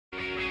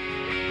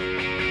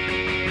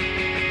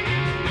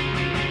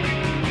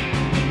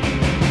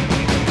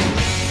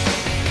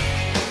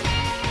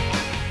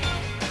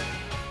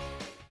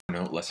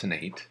Lesson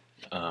 8.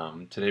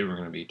 Today we're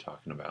going to be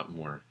talking about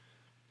more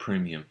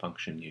premium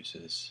function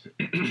uses,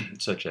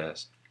 such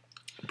as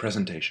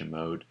presentation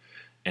mode,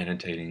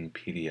 annotating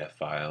PDF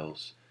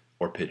files,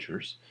 or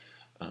pictures.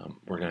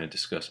 We're going to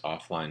discuss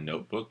offline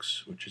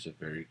notebooks, which is a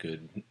very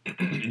good,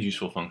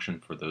 useful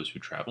function for those who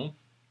travel,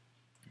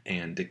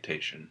 and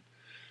dictation.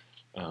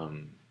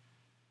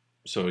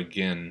 So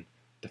again,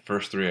 the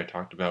first three I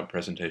talked about,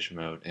 presentation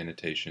mode,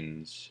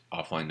 annotations,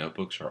 offline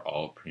notebooks, are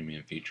all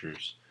premium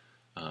features.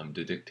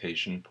 The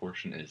dictation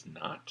portion is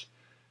not,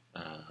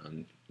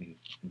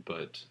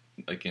 but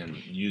again,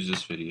 use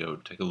this video,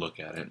 take a look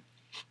at it.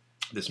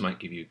 This might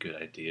give you a good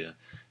idea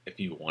if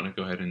you want to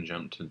go ahead and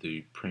jump to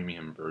the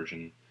premium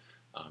version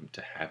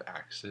to have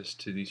access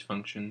to these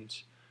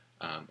functions.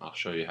 I'll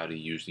show you how to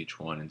use each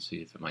one and see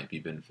if it might be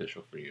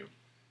beneficial for you.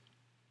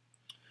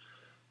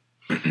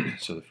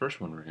 So the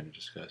first one we're going to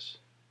discuss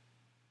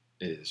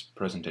is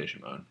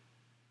presentation mode.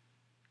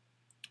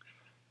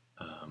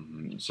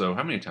 So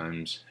how many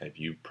times have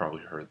you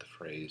probably heard the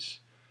phrase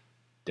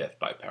death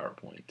by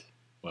PowerPoint?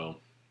 Well,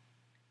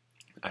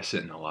 I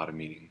sit in a lot of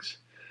meetings,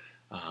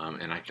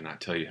 and I cannot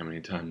tell you how many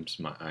times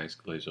my eyes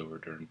glaze over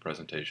during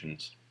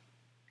presentations.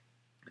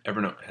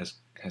 Evernote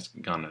has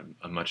gone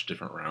a much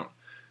different route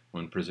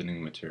when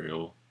presenting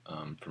material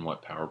from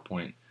what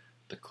PowerPoint,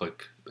 the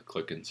click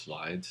and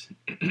slides.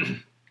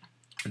 And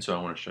so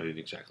I want to show you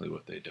exactly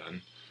what they've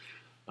done.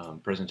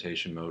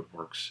 Presentation mode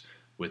works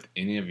with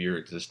any of your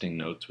existing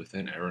notes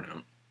within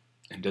Evernote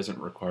and doesn't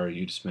require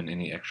you to spend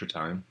any extra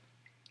time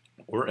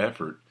or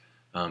effort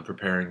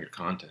preparing your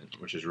content,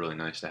 which is really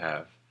nice to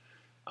have.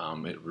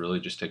 It really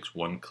just takes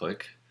one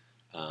click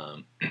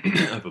of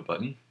a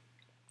button,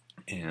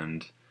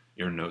 and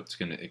your note's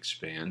going to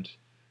expand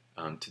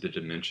to the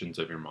dimensions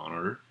of your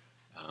monitor,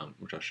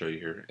 which I'll show you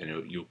here,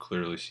 and you'll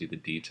clearly see the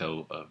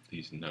detail of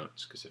these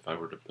notes, because if I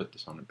were to put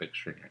this on a big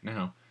screen right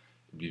now,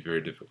 it'd be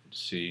very difficult to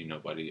see.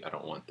 I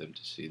don't want them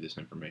to see this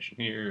information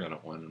here. I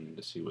don't want them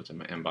to see what's in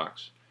my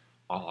inbox.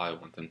 All I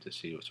want them to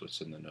see is what's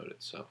in the note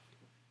itself.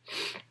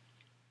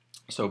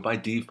 So by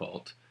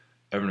default,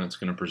 Evernote's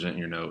going to present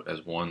your note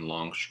as one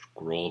long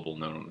scrollable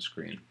note on the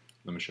screen.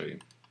 Let me show you.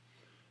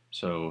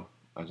 So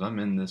as I'm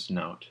in this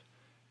note,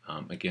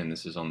 again,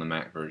 this is on the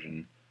Mac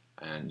version,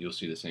 and you'll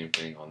see the same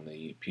thing on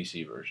the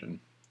PC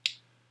version.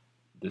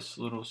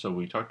 So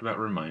we talked about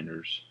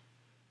reminders.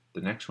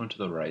 The next one to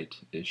the right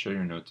is show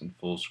your notes in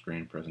full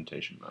screen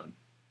presentation mode.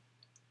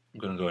 I'm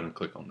going to go ahead and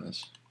click on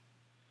this.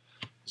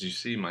 As you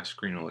see, my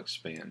screen will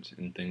expand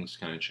and things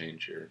kind of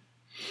change here,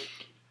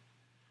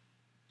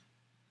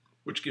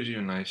 which gives you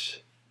a nice,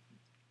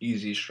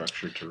 easy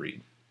structure to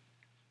read.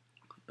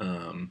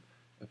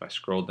 If I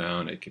scroll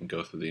down, it can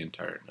go through the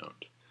entire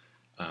note.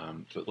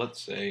 But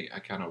let's say I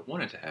kind of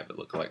wanted to have it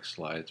look like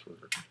slides, where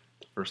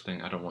the first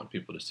thing I don't want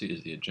people to see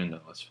is the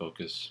agenda. Let's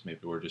focus. Maybe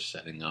we're just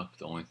setting up.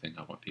 The only thing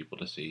I want people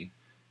to see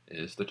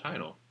is the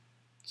title.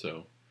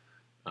 So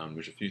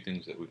there's a few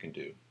things that we can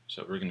do.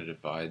 So we're going to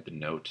divide the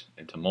note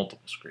into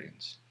multiple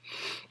screens.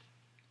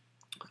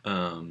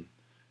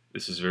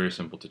 This is very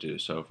simple to do.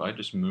 So if I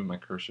just move my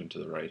cursor to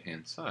the right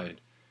hand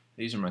side,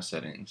 these are my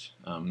settings.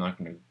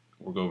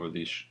 We'll go over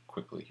these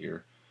quickly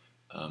here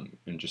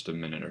in just a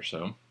minute or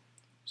so.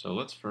 So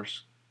let's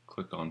first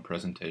click on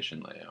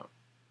presentation layout.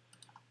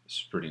 This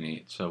is pretty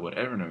neat. So what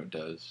Evernote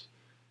does,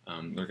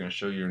 they're going to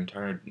show your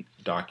entire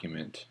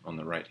document on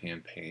the right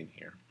hand pane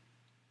here.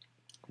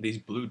 These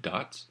blue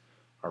dots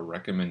are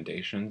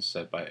recommendations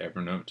set by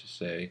Evernote to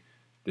say,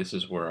 this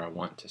is where I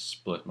want to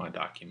split my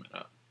document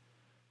up.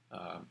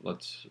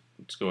 Let's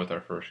go with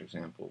our first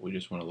example. We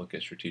just want to look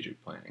at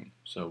strategic planning.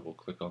 So we'll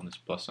click on this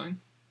plus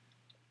sign.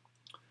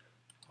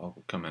 All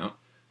will come out,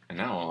 and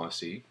now all I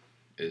see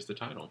is the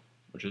title,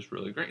 which is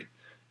really great.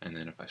 And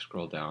then if I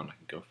scroll down, I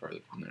can go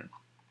further from there.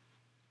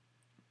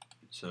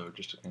 So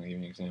just to kind of give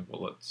you an example,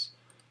 let's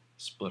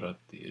split up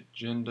the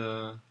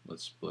agenda.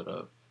 Let's split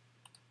up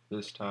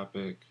this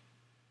topic.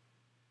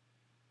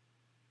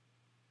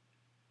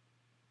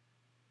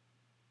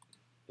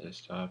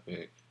 This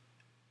topic,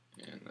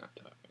 and that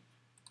topic.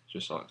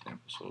 Just all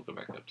examples, so we'll go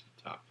back up to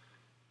the top.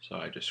 So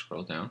I just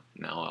scroll down.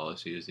 Now all I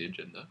see is the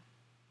agenda.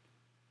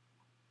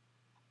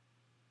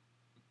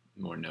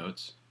 More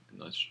notes,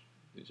 and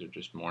these are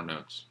just more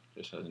notes,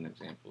 just as an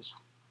examples.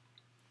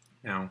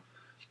 Now,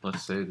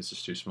 let's say this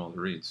is too small to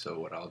read, so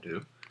what I'll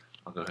do,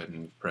 I'll go ahead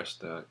and press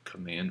the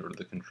Command or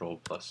the Control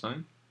plus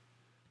sign,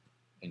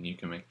 and you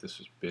can make this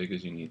as big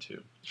as you need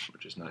to,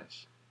 which is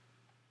nice.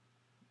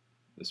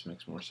 This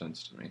makes more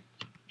sense to me.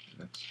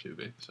 That's too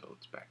big, so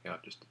let's back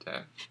out just a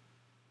tad.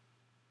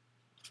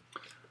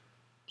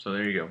 So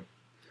there you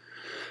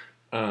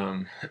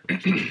go.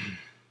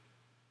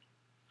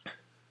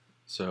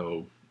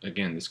 So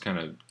again, this kind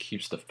of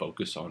keeps the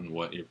focus on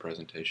what your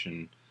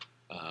presentation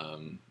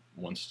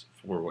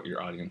what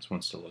your audience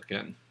wants to look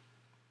at.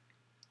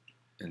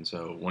 And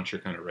so once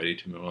you're kind of ready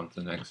to move on to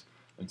the next,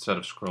 instead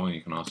of scrolling,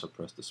 you can also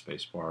press the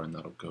space bar, and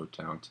that'll go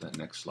down to that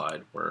next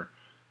slide where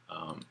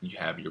you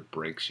have your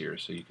breaks here,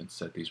 so you can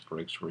set these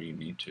breaks where you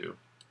need to.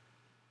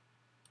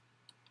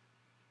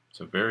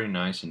 So very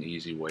nice and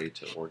easy way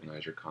to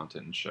organize your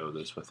content and show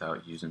this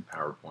without using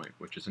PowerPoint,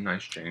 which is a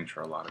nice change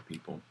for a lot of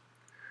people.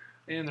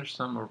 And there's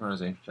some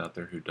organizations out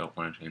there who don't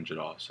want to change at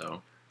all,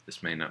 so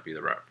this may not be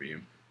the route for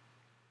you.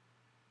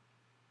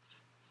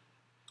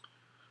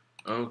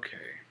 Okay.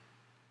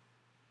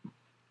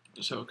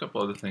 So a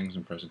couple other things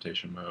in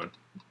presentation mode.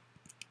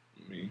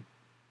 Let me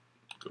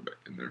go back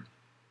in there.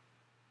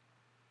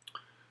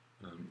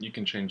 You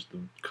can change the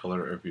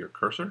color of your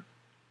cursor.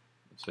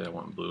 Let's say I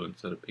want blue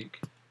instead of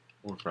pink.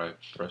 Or if I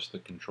press the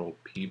Control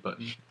P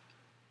button,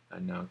 I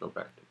now go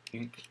back to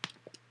pink,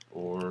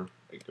 or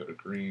I go to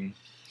green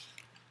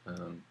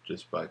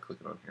just by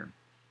clicking on here.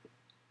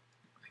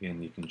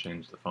 Again, you can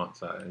change the font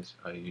size.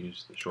 I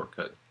use the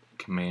shortcut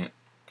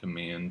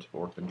Command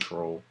or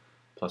Control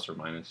plus or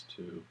minus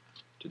to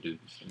do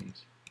these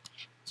things.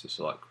 It's just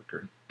a lot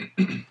quicker.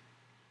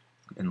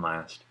 And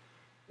last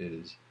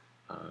is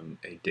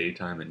a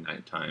daytime and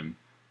nighttime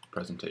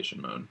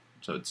presentation mode.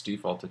 So it's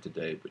defaulted to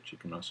day, but you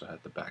can also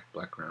have the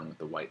background with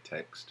the white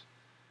text,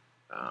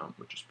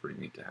 which is pretty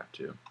neat to have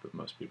too, but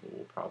most people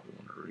will probably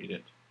want to read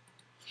it.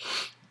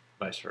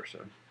 Vice versa.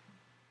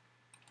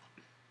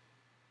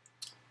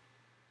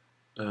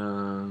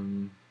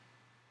 I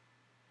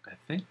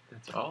think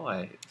that's all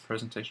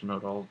presentation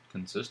mode all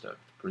consists of.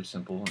 Pretty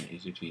simple and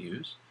easy to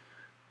use.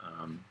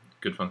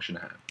 Good function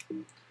to have.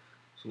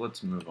 So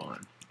let's move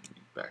on. Let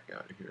me back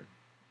out of here.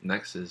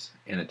 Next is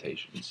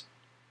annotations.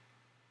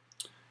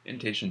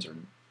 Annotations are,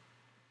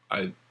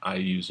 I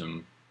use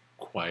them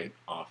quite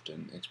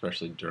often,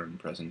 especially during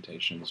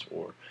presentations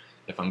or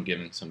if I'm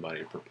giving somebody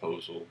a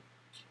proposal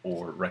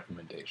or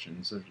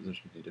recommendations. There's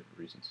many different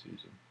reasons to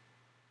use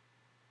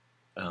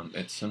them.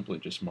 It's simply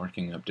just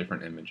marking up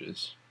different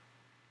images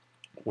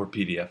or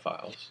PDF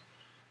files.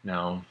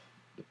 Now,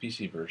 the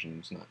PC version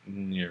is not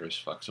near as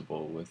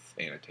flexible with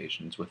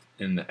annotations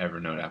within the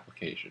Evernote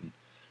application.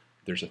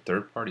 There's a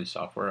third-party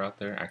software out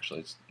there. Actually,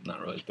 it's not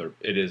really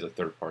it is a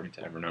third-party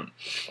to Evernote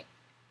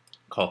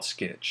called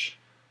Sketch.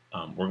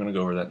 We're going to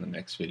go over that in the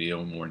next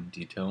video more in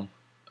detail.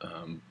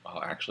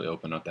 I'll actually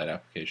open up that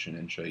application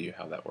and show you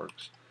how that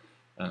works.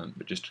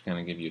 But just to kind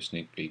of give you a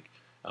sneak peek,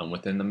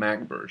 within the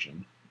Mac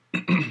version,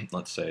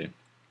 let's say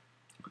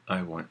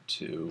I want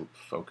to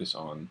focus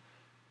on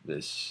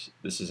this.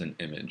 This is an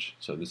image,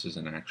 so this is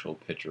an actual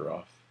picture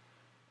off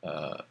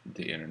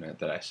the internet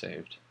that I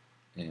saved,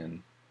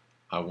 and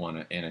I want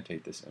to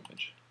annotate this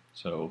image.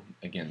 So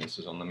again, this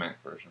is on the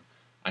Mac version.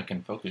 I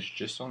can focus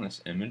just on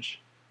this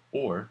image,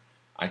 or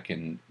I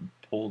can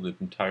pull the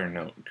entire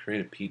note and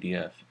create a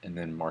PDF and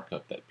then mark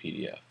up that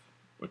PDF,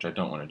 which I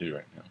don't want to do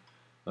right now.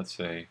 Let's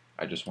say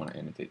I just want to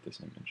annotate this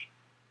image.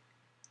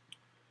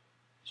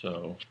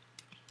 So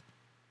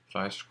if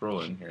I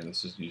scroll in here,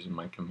 this is using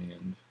my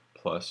command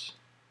plus.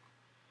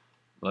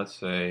 Let's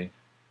say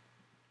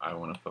I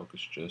want to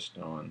focus just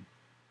on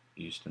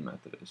Houston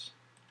Methodist.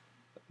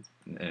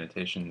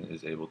 Annotation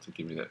is able to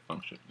give me that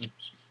function.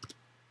 Oops.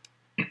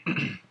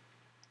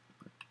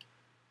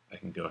 I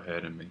can go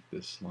ahead and make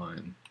this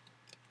line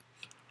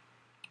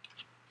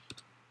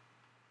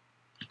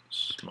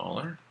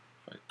smaller.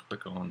 If I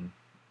click on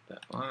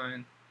that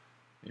line,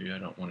 maybe I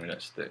don't want it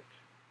as thick.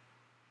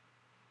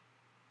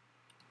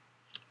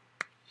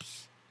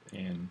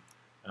 And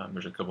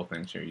there's a couple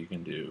things here. You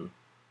can do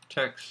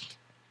text.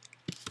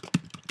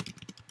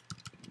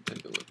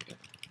 Take a look at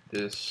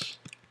this.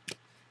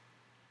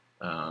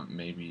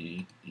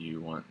 Maybe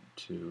you want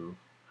to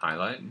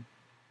highlight.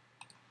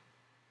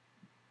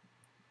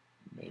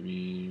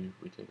 Maybe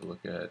we take a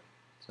look at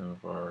some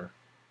of our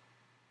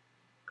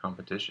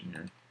competition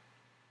here.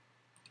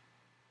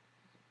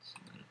 It's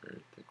not a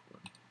very thick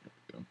one. There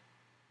we go.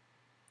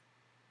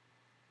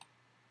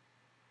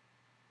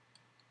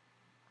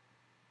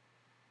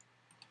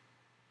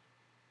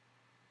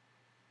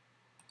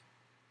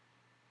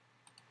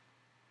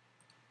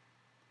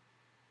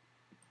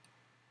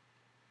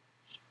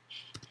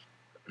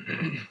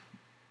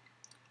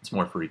 It's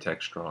more free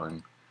text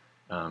drawing.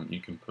 You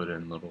can put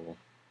in little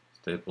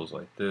staples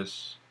like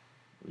this.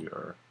 We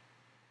are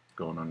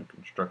going on to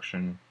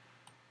construction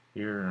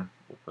here.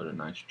 We'll put a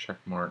nice check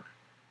mark,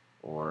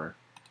 or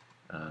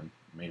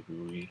maybe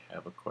we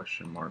have a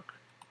question mark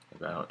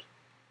about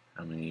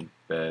how many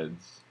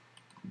beds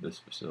this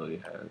facility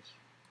has.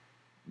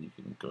 You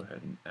can go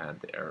ahead and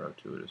add the arrow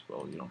to it as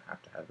well. You don't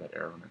have to have that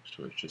arrow next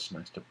to it. It's just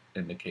nice to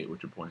indicate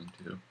what you're pointing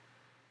to.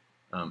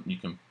 You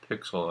can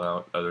pixel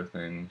out other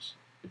things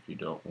if you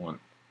don't want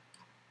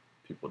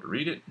people to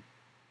read it.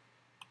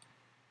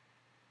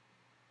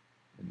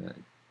 And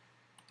then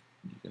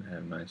you can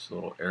have nice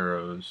little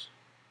arrows,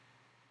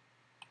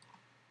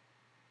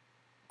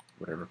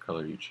 whatever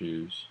color you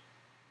choose.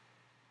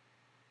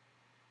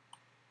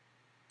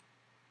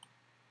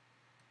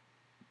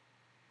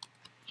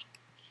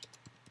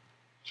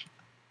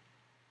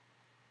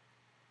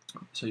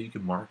 So you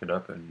can mark it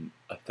up in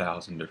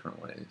 1,000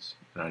 different ways,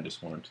 and I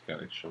just wanted to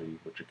kind of show you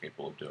what you're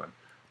capable of doing.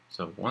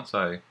 So once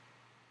I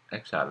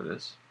X out of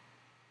this,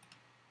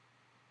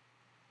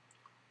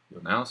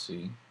 you'll now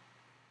see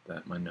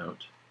that my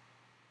note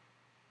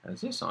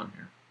has this on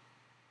here.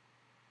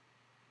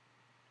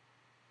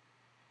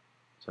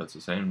 So it's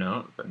the same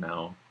note, but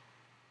now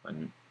my,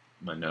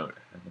 my note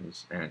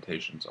has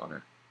annotations on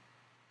it.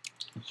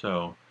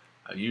 So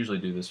I usually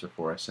do this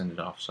before I send it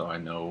off, so I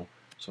know,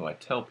 so I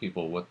tell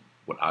people what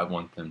I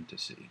want them to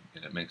see,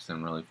 and it makes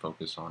them really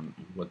focus on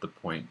what the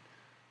point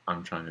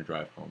I'm trying to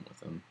drive home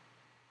with them.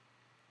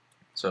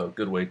 So a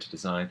good way to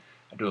design.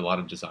 I do a lot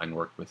of design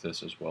work with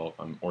this as well. If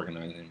I'm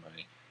organizing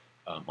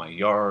my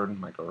yard,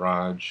 my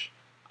garage,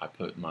 I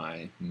put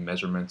my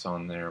measurements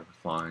on there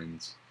with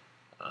lines.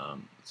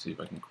 Let's see if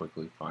I can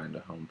quickly find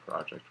a home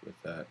project with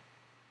that.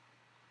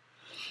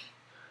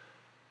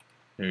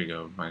 There you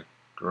go, my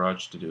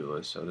garage to-do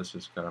list. So this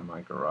is kind of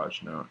my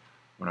garage note.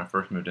 When I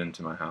first moved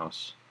into my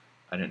house,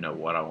 I didn't know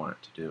what I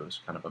wanted to do. It was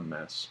kind of a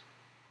mess.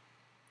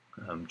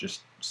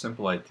 Just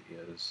simple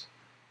ideas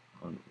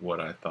on what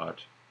I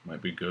thought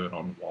might be good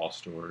on wall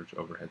storage,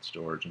 overhead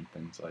storage, and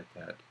things like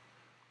that.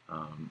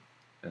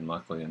 And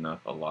luckily enough,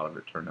 a lot of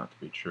it turned out to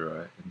be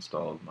true. I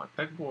installed my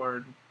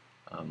pegboard,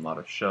 a lot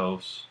of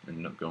shelves,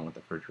 ended up going with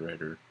the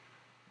refrigerator,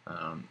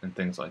 and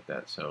things like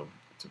that. So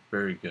it's a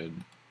very good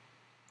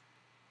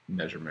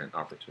measurement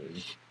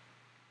opportunity.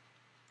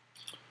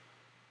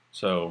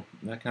 So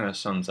that kind of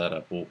sums that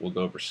up. We'll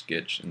go over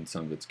Sketch and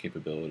some of its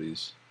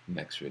capabilities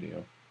next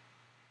video.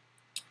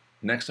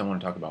 Next, I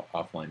want to talk about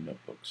offline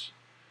notebooks.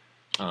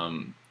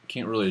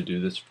 Can't really do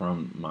this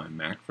from my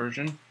Mac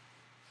version.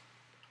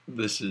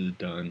 This is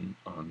done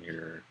on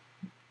your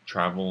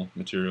travel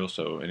material,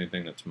 so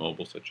anything that's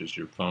mobile, such as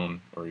your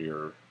phone or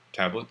your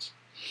tablets.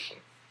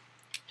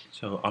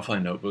 So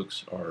offline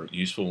notebooks are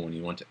useful when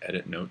you want to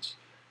edit notes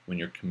when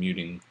you're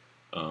commuting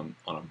on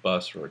a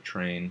bus or a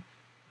train,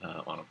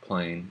 on a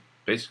plane,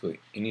 basically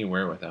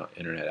anywhere without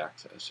internet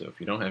access. So if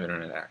you don't have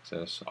internet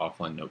access,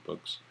 offline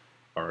notebooks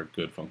are a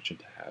good function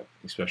to have,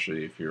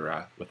 especially if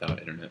you're without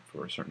internet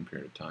for a certain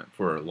period of time,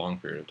 for a long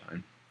period of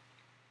time.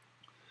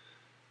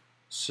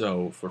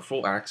 So for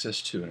full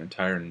access to an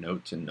entire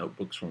notes and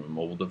notebooks from a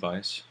mobile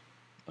device,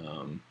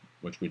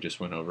 which we just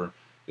went over,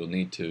 you'll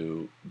need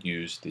to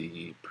use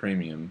the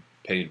premium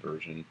paid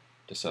version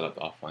to set up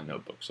the offline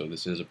notebook. So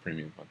this is a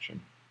premium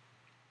function.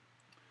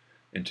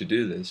 And to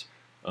do this,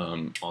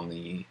 on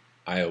the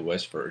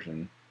iOS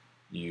version,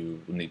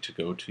 you will need to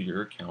go to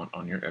your account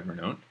on your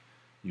Evernote.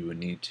 You would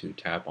need to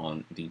tap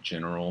on the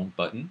General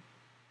button.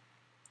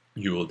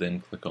 You will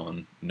then click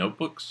on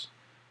Notebooks,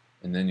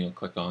 and then you'll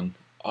click on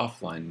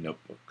Offline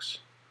Notebooks.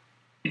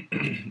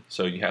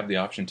 So you have the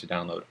option to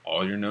download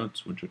all your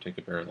notes, which would take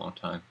a very long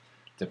time.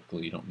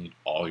 Typically, you don't need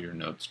all your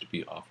notes to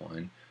be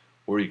offline,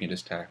 or you can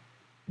just tap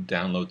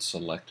Download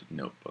Select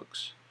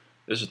Notebooks.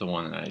 This is the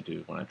one that I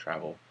do when I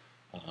travel.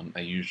 I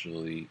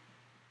usually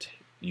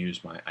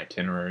use my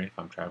itinerary if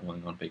I'm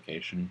traveling on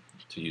vacation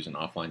to use an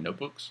offline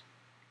notebooks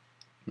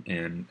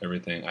and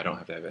everything. I don't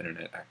have to have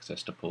internet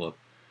access to pull up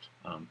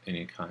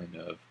any kind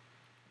of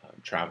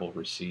travel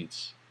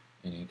receipts,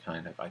 any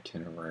kind of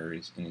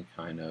itineraries, any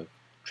kind of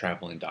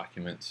traveling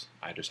documents.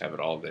 I just have it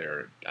all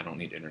there. I don't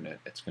need internet.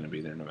 It's going to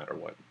be there no matter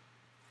what.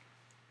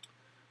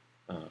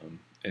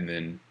 And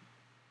then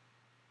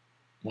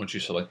once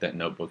you select that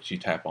notebooks, you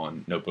tap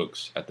on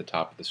Notebooks at the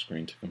top of the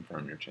screen to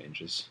confirm your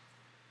changes.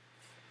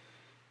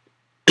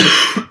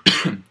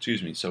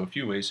 Excuse me. So a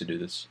few ways to do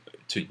this,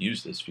 to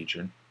use this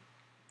feature.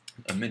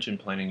 I mentioned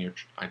planning your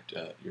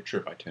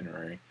trip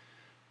itinerary.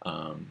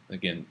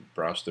 Again,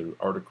 browse through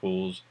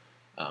articles,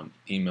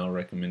 email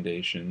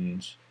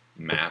recommendations,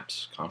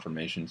 maps,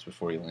 confirmations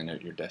before you land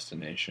at your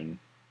destination.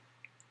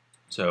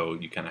 So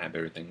you kind of have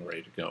everything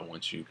ready to go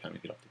once you kind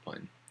of get off the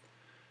plane.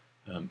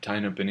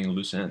 Tying up any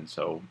loose ends.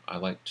 So I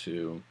like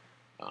to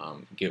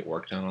get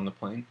work done on the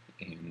plane,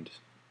 and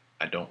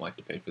I don't like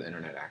to pay for the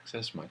internet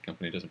access. My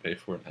company doesn't pay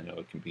for it. I know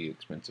it can be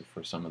expensive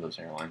for some of those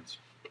airlines.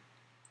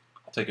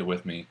 I'll take it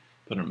with me,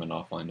 put them in an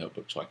offline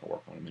notebook so I can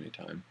work on them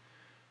anytime.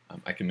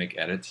 I can make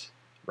edits,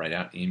 write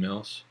out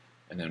emails,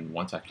 and then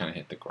once I kind of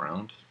hit the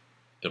ground,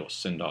 it'll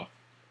send off.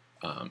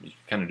 You can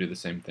kind of do the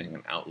same thing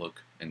in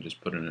Outlook and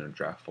just put it in a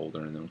draft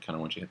folder, and then kind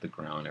of once you hit the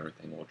ground,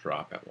 everything will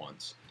drop at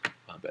once.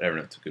 But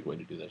Evernote's a good way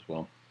to do that as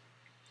well.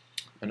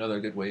 Another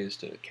good way is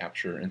to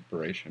capture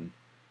inspiration.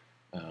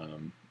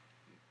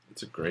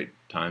 It's a great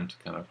time to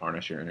kind of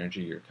harness your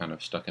energy. You're kind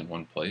of stuck in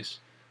one place.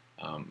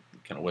 Kind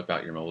of whip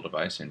out your mobile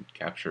device and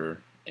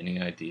capture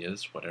any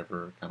ideas,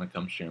 whatever kind of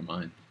comes to your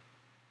mind.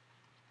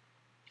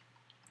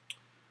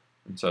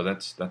 And so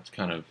that's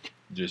kind of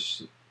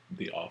just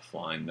the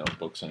offline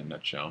notebooks in a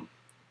nutshell.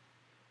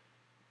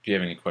 If you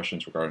have any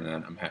questions regarding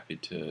that, I'm happy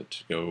to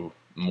go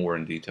more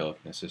in detail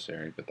if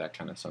necessary, but that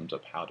kind of sums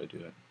up how to do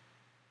it.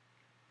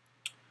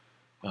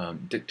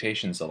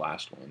 Dictation is the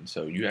last one.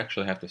 So you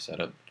actually have to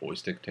set up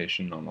voice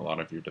dictation on a lot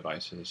of your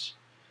devices.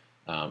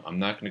 I'm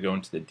not going to go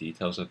into the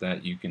details of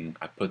that.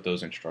 I put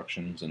those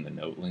instructions in the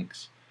note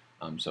links.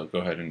 So go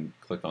ahead and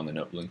click on the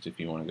note links if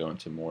you want to go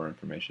into more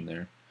information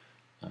there.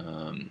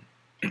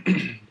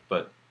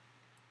 But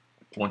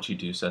once you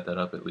do set that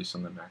up, at least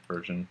on the Mac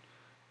version,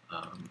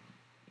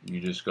 you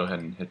just go ahead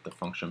and hit the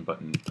function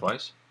button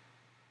twice.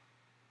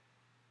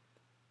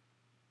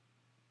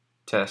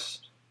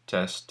 Test,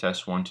 test,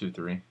 test, 1, 2,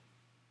 3.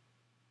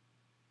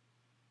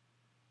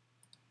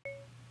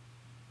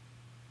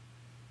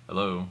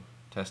 Hello,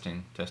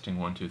 testing, testing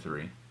 1, 2,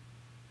 3.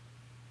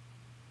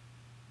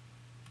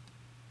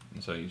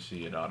 And so you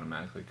see it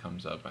automatically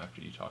comes up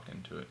after you talk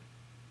into it.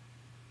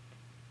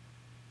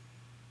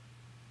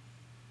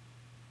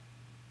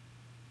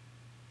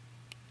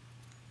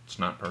 It's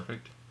not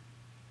perfect,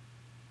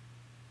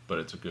 but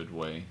it's a good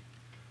way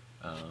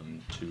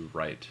to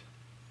write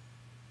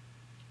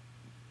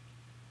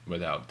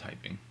without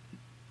typing.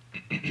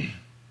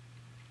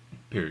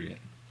 Period.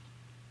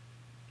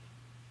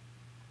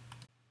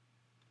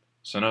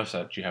 So notice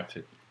that you have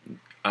to,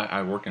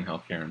 I work in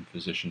healthcare, and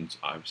physicians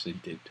obviously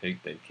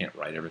dictate. They can't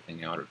write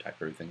everything out or type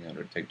everything out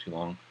or take too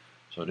long.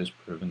 So it is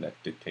proven that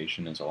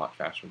dictation is a lot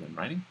faster than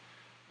writing.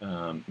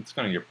 It's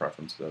kind of your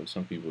preference, though.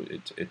 Some people,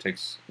 it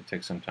takes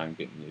some time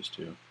getting used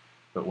to.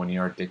 But when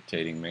you are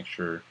dictating, make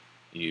sure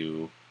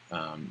you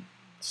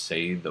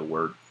say the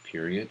word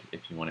period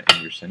if you want to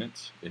end your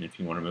sentence, and if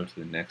you want to move to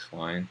the next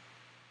line,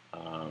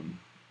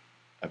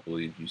 I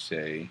believe you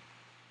say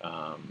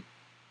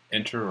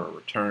enter or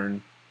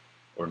return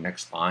or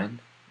next line,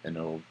 and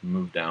it'll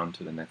move down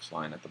to the next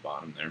line at the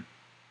bottom there.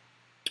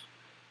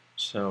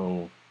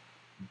 So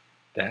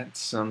that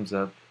sums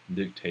up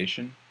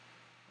dictation.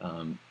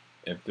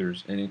 If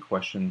there's any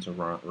questions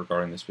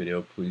regarding this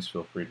video, please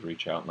feel free to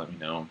reach out and let me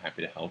know. I'm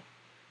happy to help.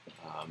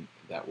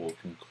 That will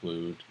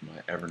conclude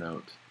my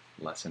Evernote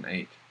Lesson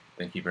 8.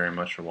 Thank you very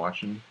much for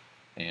watching,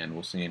 and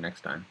we'll see you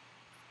next time.